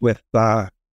engagements with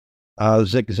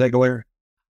Zig Ziglar,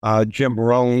 Jim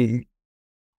Rohn,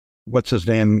 what's his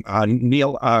name?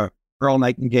 Earl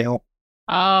Nightingale.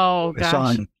 Oh, gosh. I saw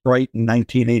him right in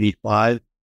 1985.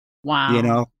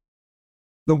 Wow.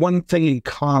 The one thing in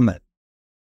common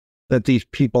that these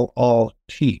people all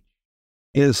teach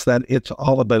is that it's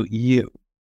all about you.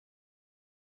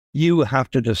 You have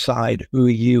to decide who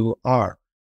you are.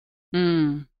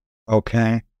 Mm.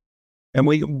 Okay? And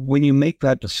when you make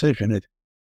that decision,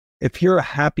 if you're a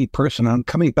happy person, I'm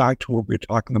coming back to what we're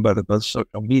talking about social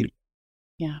media.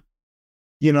 Yeah.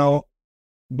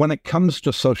 When it comes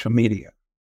to social media,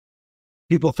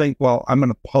 people think, well, I'm going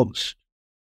to post.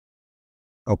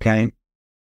 Okay?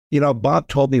 Bob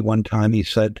told me one time, he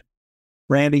said,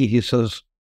 Randy, he says,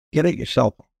 get at your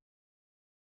cell phone.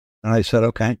 And I said,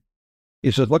 okay.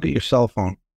 He says, look at your cell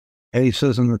phone. And he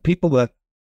says, and the people that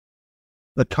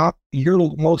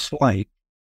you're most like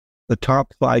the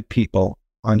top 5 people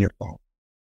on your phone.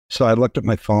 So I looked at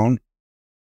my phone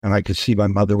and I could see my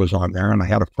mother was on there and I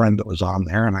had a friend that was on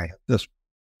there and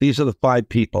these are the 5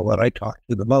 people that I talked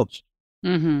to the most.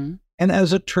 Mm-hmm. And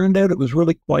as it turned out, it was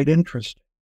really quite interesting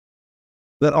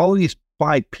that all of these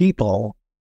 5 people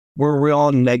were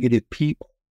real negative people.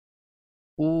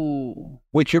 Ooh.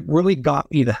 Which it really got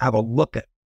me to have a look at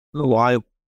why,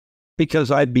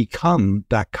 because I'd become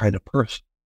that kind of person.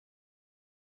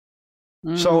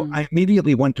 Mm. So I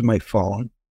immediately went to my phone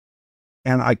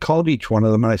and I called each one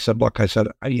of them and I said, look, I'm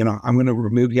going to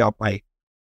remove you out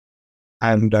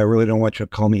and I really don't want you to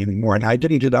call me anymore. And I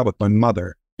didn't do that with my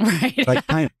mother. Right. I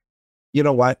kind of, you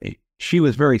know what? She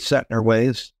was very set in her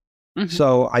ways. Mm-hmm.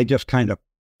 So I just kind of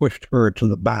pushed her to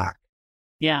the back.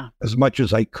 Yeah. As much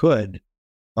as I could.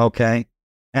 Okay.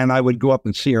 And I would go up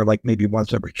and see her like maybe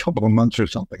once every couple of months or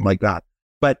something like that.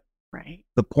 But right.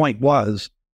 The point was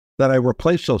that I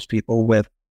replaced those people with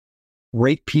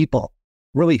great people,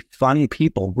 really fun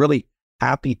people, really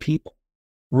happy people,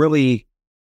 really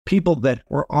people that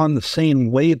were on the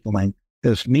same wavelength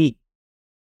as me.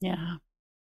 Yeah.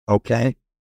 Okay.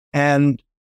 And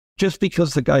just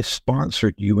because the guy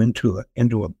sponsored you into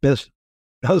a business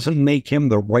doesn't make him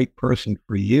the right person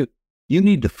for you. You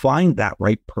need to find that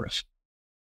right person.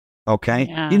 Okay?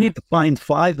 Yeah. You need to find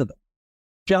 5 of them.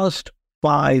 Just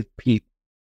 5 people.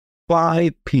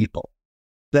 5 people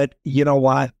that,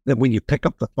 that when you pick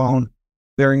up the phone,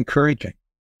 they're encouraging.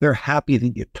 They're happy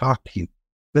that you talk to you.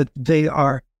 That they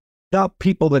are not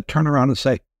people that turn around and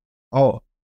say, oh,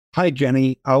 hi,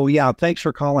 Jenny. Oh, yeah, thanks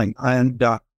for calling. And,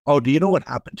 oh, do you know what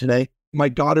happened today? my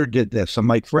daughter did this and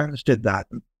my friends did that.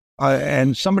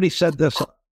 And somebody said this,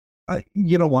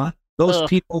 you know what? Those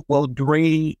people will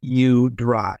drain you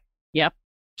dry. Yep.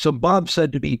 So Bob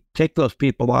said to me, take those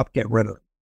people off, get rid of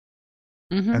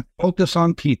them. And focus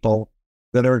on people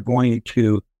that are going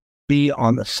to be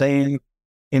on the same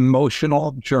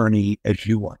emotional journey as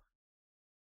you are.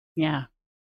 Yeah.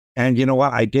 And you know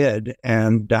what? I did.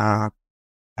 And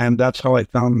that's how I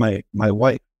found my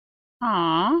wife.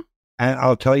 Aw. And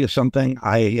I'll tell you something.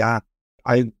 I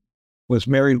was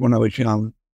married when I was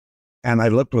young, and I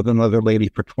lived with another lady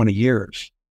for 20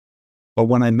 years. But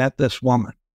when I met this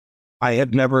woman, I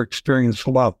had never experienced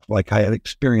love like I had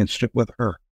experienced it with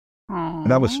her. Aww.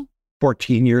 And that was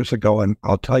 14 years ago. And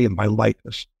I'll tell you, my life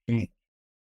has changed.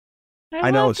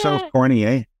 I know it sounds corny,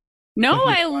 eh? No,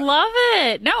 I love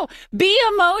it. No, be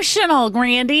emotional,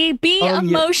 Grandy. Be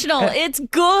emotional. Yeah. It's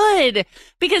good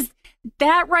because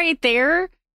that right there,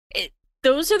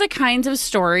 those are the kinds of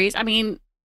stories. I mean,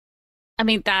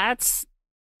 that's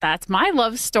my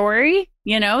love story.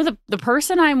 You know, the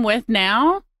person I'm with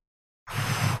now,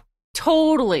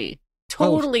 totally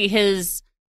has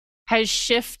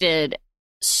shifted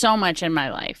so much in my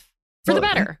life for the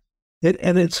better.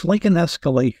 And it's like an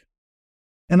escalation.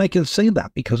 And I can say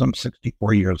that because I'm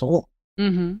 64 years old.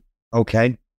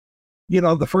 Okay. You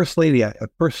know, the first lady,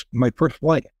 my first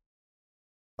wife,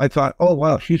 I thought, oh,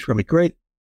 wow, she's really great.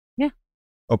 Yeah.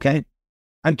 Okay.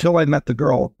 Until I met the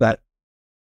girl that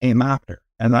came after.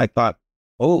 And I thought,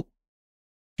 oh,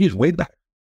 she's way better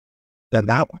than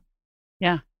that one.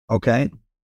 Yeah. Okay.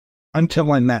 Until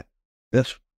I met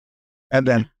this. And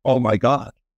then, oh my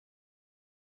God,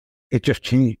 it just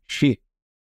changed.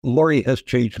 Lori has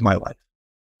changed my life.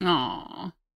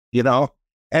 Aw. You know?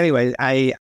 Anyway,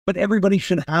 but everybody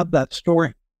should have that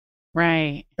story.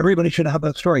 Right. Everybody should have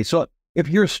that story. So if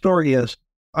your story is,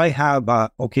 I have a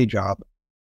okay job,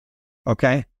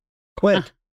 okay,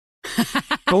 quit.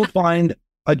 Go find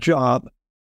a job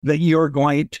that you're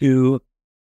going to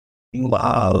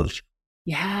love.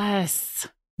 Yes.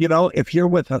 You know, if you're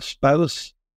with a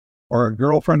spouse or a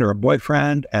girlfriend or a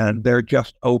boyfriend and they're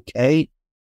just okay,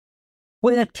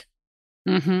 quit.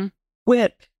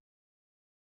 Quit.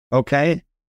 Okay?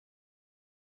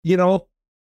 You know,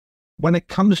 when it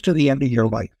comes to the end of your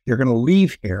life, you're going to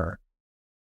leave here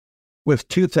with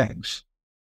two things: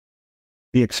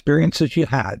 the experiences you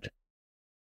had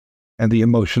and the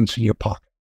emotions in your pocket.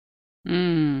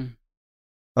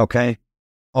 Okay?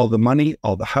 All the money,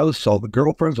 all the house, all the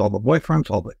girlfriends, all the boyfriends,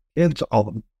 all the kids,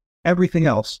 everything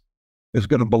else is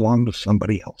going to belong to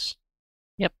somebody else.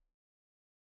 Yep.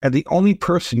 And the only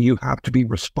person you have to be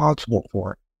responsible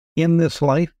for in this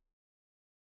life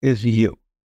is you.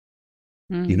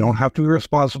 You don't have to be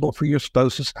responsible for your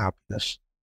spouse's happiness.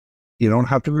 You don't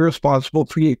have to be responsible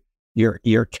for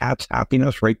your cat's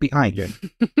happiness right behind you.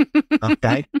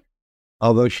 Okay?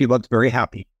 Although she looks very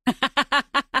happy.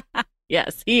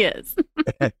 Yes, he is.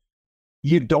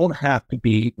 You don't have to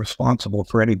be responsible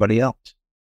for anybody else.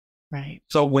 Right.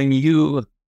 So when you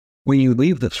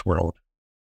leave this world,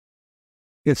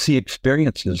 it's the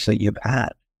experiences that you've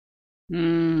had.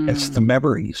 It's the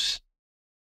memories.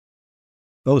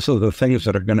 Those are the things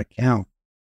that are going to count.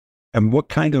 And what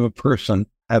kind of a person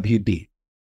have you been?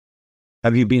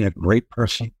 Have you been a great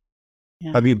person?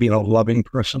 Yeah. Have you been a loving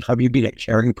person? Have you been a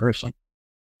caring person?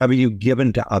 Have you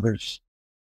given to others?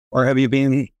 Or have you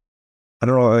been, I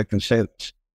don't know if I can say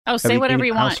this. Oh, say whatever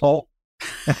you want. Asshole?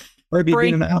 Or have you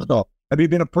been an asshole? Have you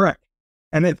been a prick?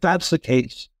 And if that's the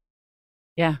case.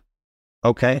 Yeah.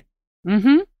 Okay.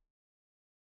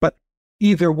 But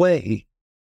either way,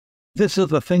 this is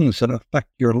the things that affect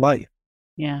your life.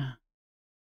 Yeah.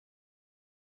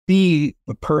 Be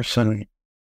the person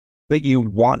that you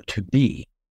want to be.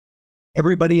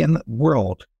 Everybody in the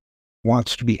world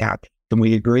wants to be happy. Can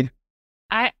we agree?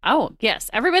 Yes.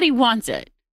 Everybody wants it.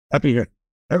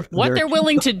 What they're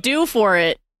willing to do for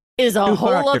it is a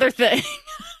whole other thing.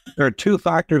 There are two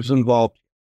factors involved.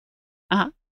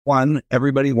 One,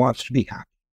 everybody wants to be happy.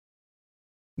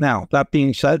 Now, that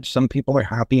being said, some people are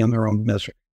happy in their own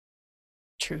misery.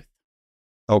 Truth.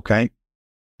 Okay.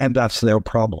 And that's their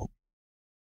problem.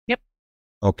 Yep.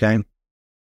 Okay.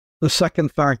 The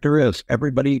second factor is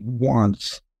everybody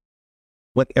wants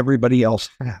what everybody else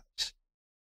has.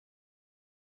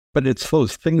 But it's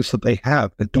those things that they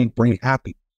have that don't bring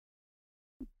happiness.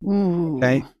 Ooh.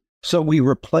 Okay. So we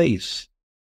replace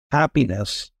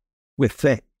happiness with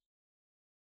things.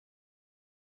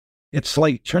 It's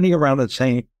like turning around and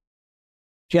saying,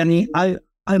 Jenny, I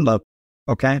love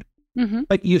you, okay?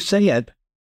 But you say it,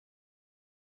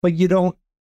 but you don't,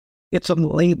 it's a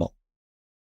label.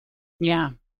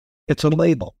 Yeah. It's a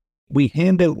label. We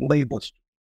hand out labels.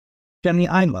 Jenny,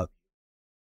 I love you.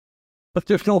 But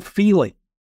there's no feeling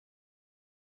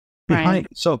behind Right.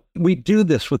 it. So we do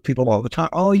this with people all the time.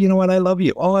 Oh, you know what? I love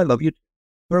you. Oh, I love you.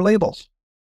 They're labels.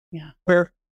 Yeah.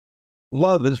 Where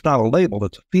love is not a label,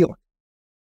 it's a feeling.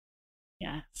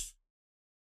 Yes.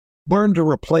 Learn to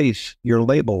replace your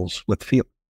labels with feeling.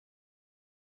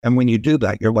 And when you do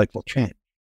that, your life will change.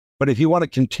 But if you want to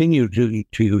continue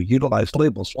to utilize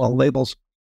labels, well, labels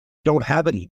don't have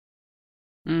any.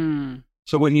 Mm.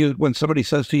 So when somebody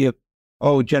says to you,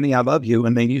 oh, Jenny, I love you,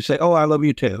 and then you say, oh, I love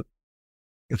you too,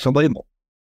 it's a label.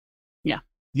 Yeah.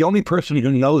 The only person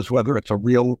who knows whether it's a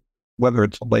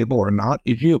label or not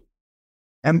is you.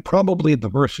 And probably the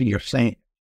person you're saying.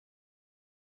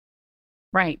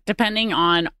 Right. Depending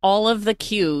on all of the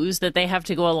cues that they have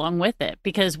to go along with it.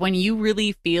 Because when you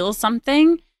really feel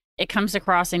something, it comes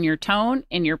across in your tone,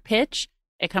 in your pitch,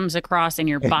 it comes across in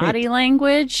your body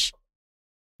language,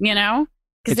 you know?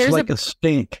 It's like a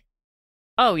stink.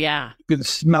 Oh, yeah. You can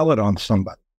smell it on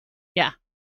somebody. Yeah.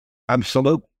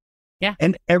 Absolutely. Yeah.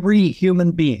 And every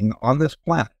human being on this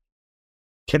planet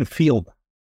can feel that.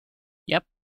 Yep.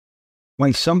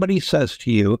 When somebody says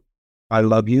to you, I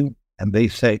love you, and they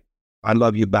say, I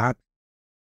love you back.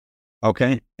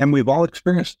 Okay. And we've all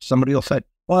experienced it. Somebody will say,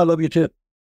 well, I love you too.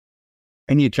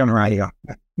 And you turn around and you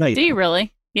go, no, you Do you don't.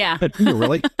 really? Yeah. Do you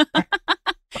really?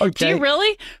 Okay. Do you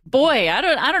really? Boy, I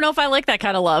don't know if I like that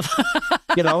kind of love.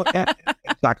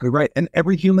 Exactly right. And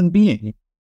every human being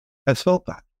has felt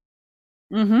that.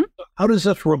 Mm-hmm. How does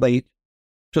this relate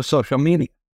to social media?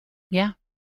 Yeah.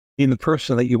 Being the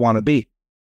person that you want to be.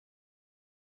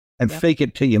 And Yep. fake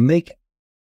it till you make it.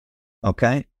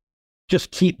 Okay?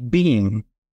 Just keep being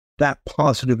that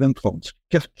positive influence.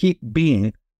 Just keep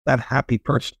being that happy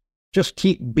person. Just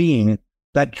keep being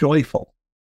that joyful,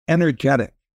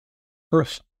 energetic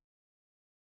person.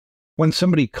 When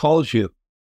somebody calls you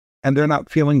and they're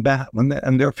not feeling bad,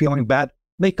 and they're feeling bad,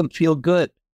 make them feel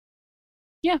good.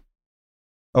 Yeah.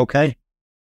 Okay?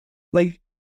 Like,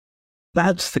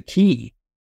 that's the key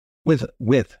with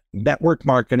network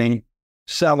marketing,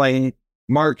 selling,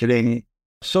 marketing,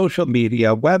 social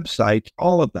media, websites,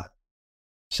 all of that.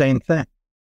 Same thing.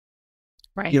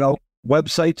 Right.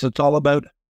 Websites, it's all about,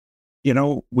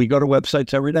 we go to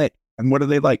websites every day. And what do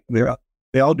they like?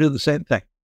 They all do the same thing.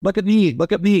 Look at me.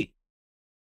 Look at me.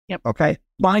 Yep. Okay.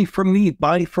 Buy from me.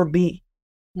 Buy from me.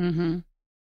 Mm-hmm.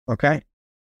 Okay.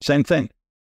 Same thing.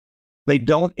 They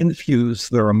don't infuse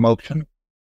their emotion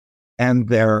and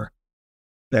their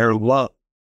love,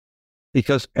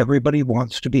 because everybody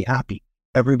wants to be happy.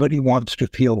 Everybody wants to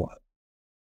feel love.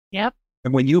 Yep.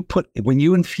 And when you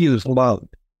infuse love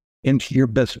into your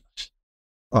business,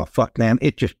 oh, fuck, man,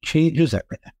 it just changes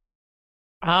everything.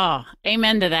 Oh,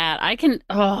 amen to that. I could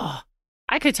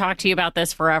talk to you about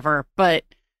this forever, but,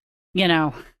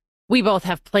 we both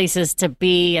have places to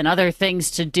be and other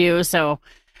things to do. So,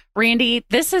 Randy,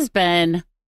 this has been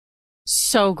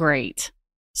so great.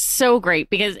 So great,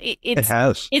 because It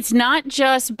has. it's not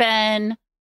just been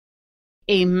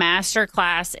a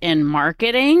masterclass in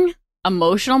marketing,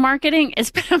 emotional marketing.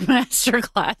 It's been a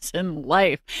masterclass in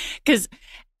life. Because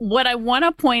what I want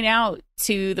to point out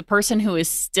to the person who is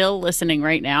still listening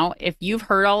right now, if you've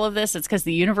heard all of this, it's because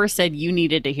the universe said you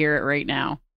needed to hear it right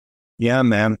now. Yeah,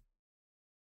 man.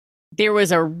 There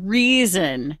was a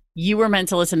reason you were meant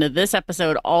to listen to this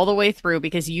episode all the way through,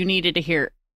 because you needed to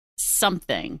hear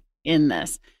something in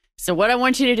this. So what I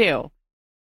want you to do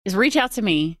is reach out to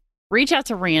me, reach out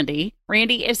to Randy.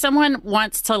 Randy, if someone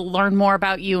wants to learn more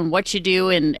about you and what you do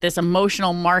and this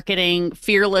emotional marketing,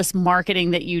 fearless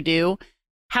marketing that you do,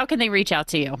 how can they reach out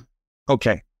to you?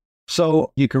 Okay.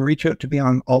 So you can reach out to me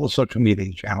on all the social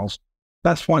media channels.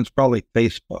 Best one's probably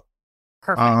Facebook.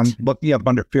 Perfect. Look me up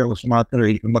under Fearless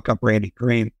Marketer. You can look up Randy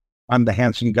Green. I'm the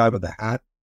handsome guy with the hat.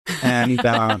 And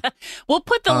we'll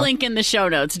put the link in the show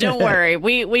notes. Don't worry.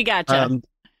 We got you.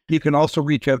 You can also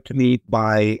reach out to me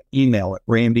by email at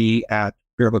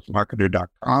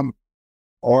randy@fearlessmarketer.com.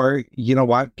 Or, you know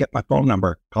what? Get my phone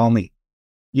number. Call me.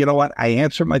 You know what? I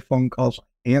answer my phone calls.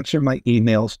 I answer my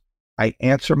emails. I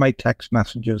answer my text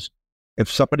messages.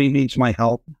 If somebody needs my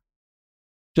help,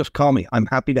 just call me. I'm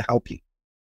happy to help you.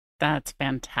 That's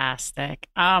fantastic.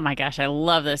 Oh my gosh, I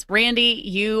love this. Randy,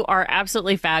 you are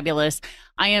absolutely fabulous.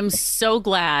 I am so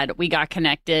glad we got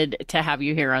connected to have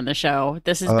you here on the show.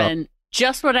 This has been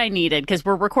just what I needed, because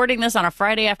we're recording this on a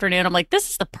Friday afternoon. I'm like,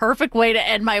 this is the perfect way to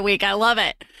end my week. I love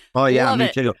it. Oh, yeah, love me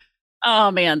it. too.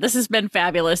 Oh man, this has been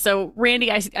fabulous. So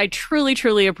Randy, I truly,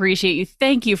 truly appreciate you.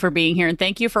 Thank you for being here, and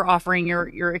thank you for offering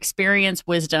your experience,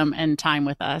 wisdom, and time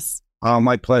with us. Oh,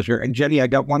 my pleasure. And Jenny, I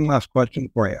got one last question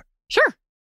for you. Sure.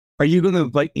 Are you going to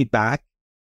invite me back?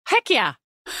 Heck yeah.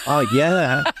 Oh,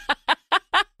 yeah.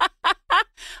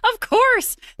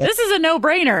 This is a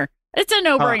no-brainer. It's a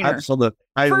no-brainer. Absolutely.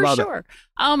 I love it.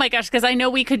 Oh my gosh, because I know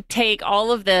we could take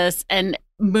all of this and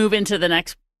move into the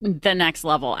next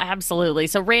level. Absolutely.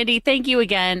 So Randy, thank you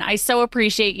again. I so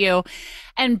appreciate you.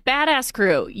 And Badass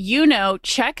Crew,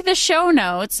 check the show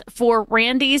notes for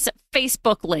Randy's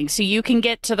Facebook link so you can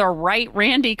get to the right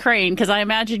Randy Crane, because I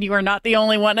imagine you are not the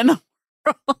only one in the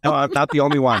world. No, I'm not the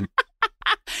only one.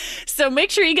 So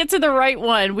make sure you get to the right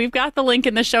one. We've got the link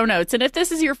in the show notes. And if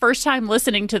this is your first time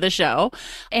listening to the show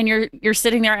and you're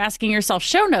sitting there asking yourself,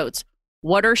 show notes,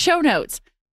 what are show notes?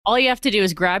 All you have to do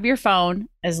is grab your phone,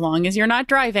 as long as you're not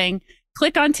driving,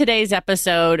 click on today's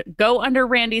episode, go under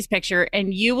Randy's picture,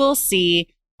 and you will see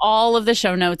all of the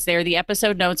show notes there. The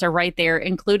episode notes are right there,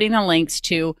 including the links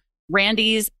to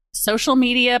Randy's social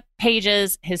media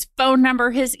pages, his phone number,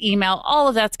 his email, all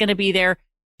of that's going to be there.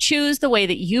 Choose the way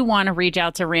that you want to reach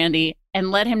out to Randy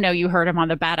and let him know you heard him on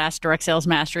the Badass Direct Sales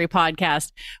Mastery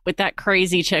podcast with that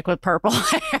crazy chick with purple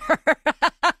hair.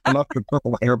 I love your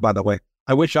purple hair, by the way.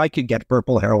 I wish I could get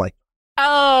purple hair like.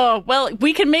 Oh, well,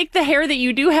 we can make the hair that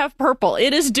you do have purple.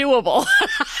 It is doable.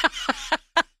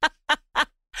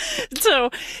 So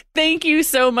thank you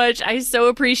so much. I so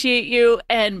appreciate you.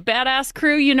 And Badass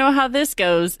Crew, you know how this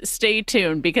goes. Stay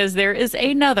tuned because there is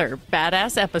another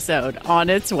badass episode on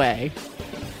its way.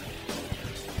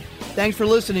 Thanks for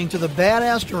listening to the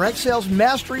Badass Direct Sales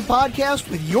Mastery Podcast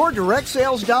with your direct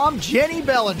sales dom, Jenny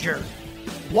Bellinger.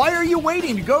 Why are you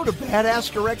waiting to go to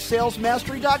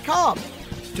badassdirectsalesmastery.com?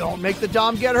 Don't make the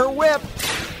dom get her whip.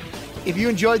 If you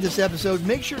enjoyed this episode,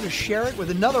 make sure to share it with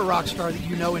another rock star that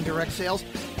you know in direct sales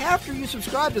after you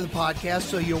subscribe to the podcast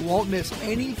so you won't miss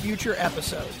any future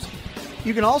episodes.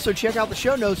 You can also check out the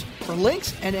show notes for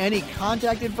links and any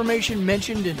contact information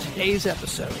mentioned in today's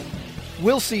episode.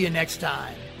 We'll see you next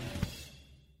time.